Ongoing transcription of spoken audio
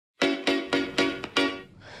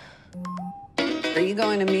Are you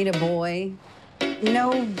going to meet a boy?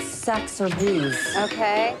 No sex or booze.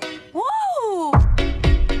 Okay. Whoa!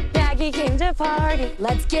 Maggie came to party.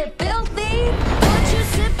 Let's get filthy. What you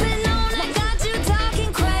sipping on? I got you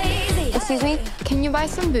talking crazy. Excuse me, can you buy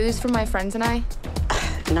some booze for my friends and I?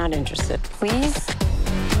 Not interested. Please?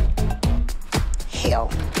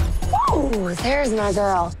 Hell, Ooh, there's my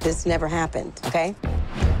girl. this never happened, okay?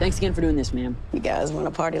 Thanks again for doing this, ma'am. You guys want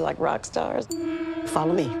to party like rock stars?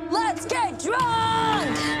 Follow me. Let's get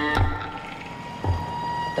drunk!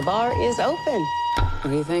 The bar is open.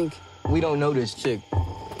 What do you think? We don't know this chick.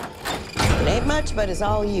 It ain't much, but it's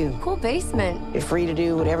all you. Cool basement. You're free to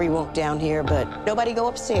do whatever you want down here, but nobody go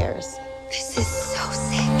upstairs. This is so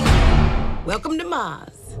sick. Welcome to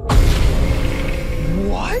Mars.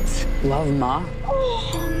 What? Love Ma.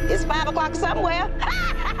 It's 5 o'clock somewhere.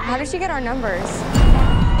 How did she get our numbers?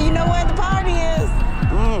 You know where the party is.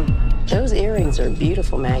 Those earrings are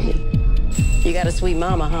beautiful, Maggie. You got a sweet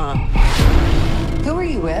mama, huh? Who are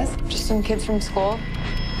you with? Just some kids from school.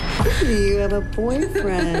 You have a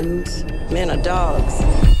boyfriend. Men are dogs.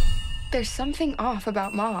 There's something off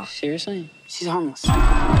about Ma. Seriously? She's harmless.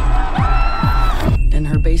 And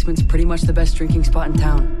her basement's pretty much the best drinking spot in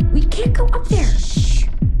town. We can't go up there. Shh.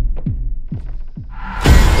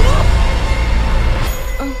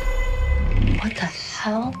 What the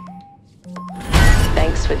hell?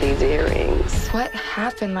 Thanks for these earrings. What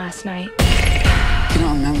happened last night? You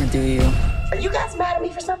don't remember, do you? Are you guys mad at me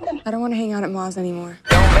for something? I don't want to hang out at Ma's anymore.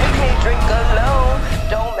 Don't make me drink alone.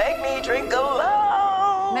 Don't make me drink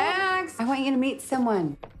alone. Max, I want you to meet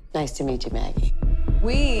someone. Nice to meet you, Maggie.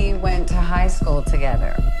 We went to high school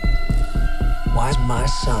together. Why's my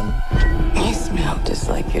son You smell just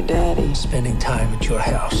like your daddy. spending time at your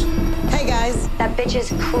house? Hey, guys. That bitch is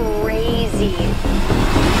crazy.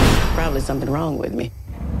 Probably something wrong with me.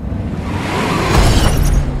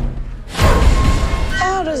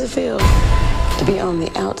 How does it feel to be on the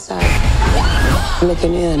outside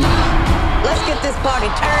looking in? Let's get this party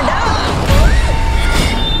turned up.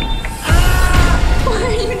 Why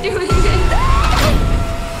are you doing this?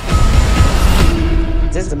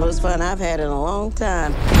 This is the most fun I've had in a long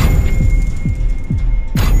time.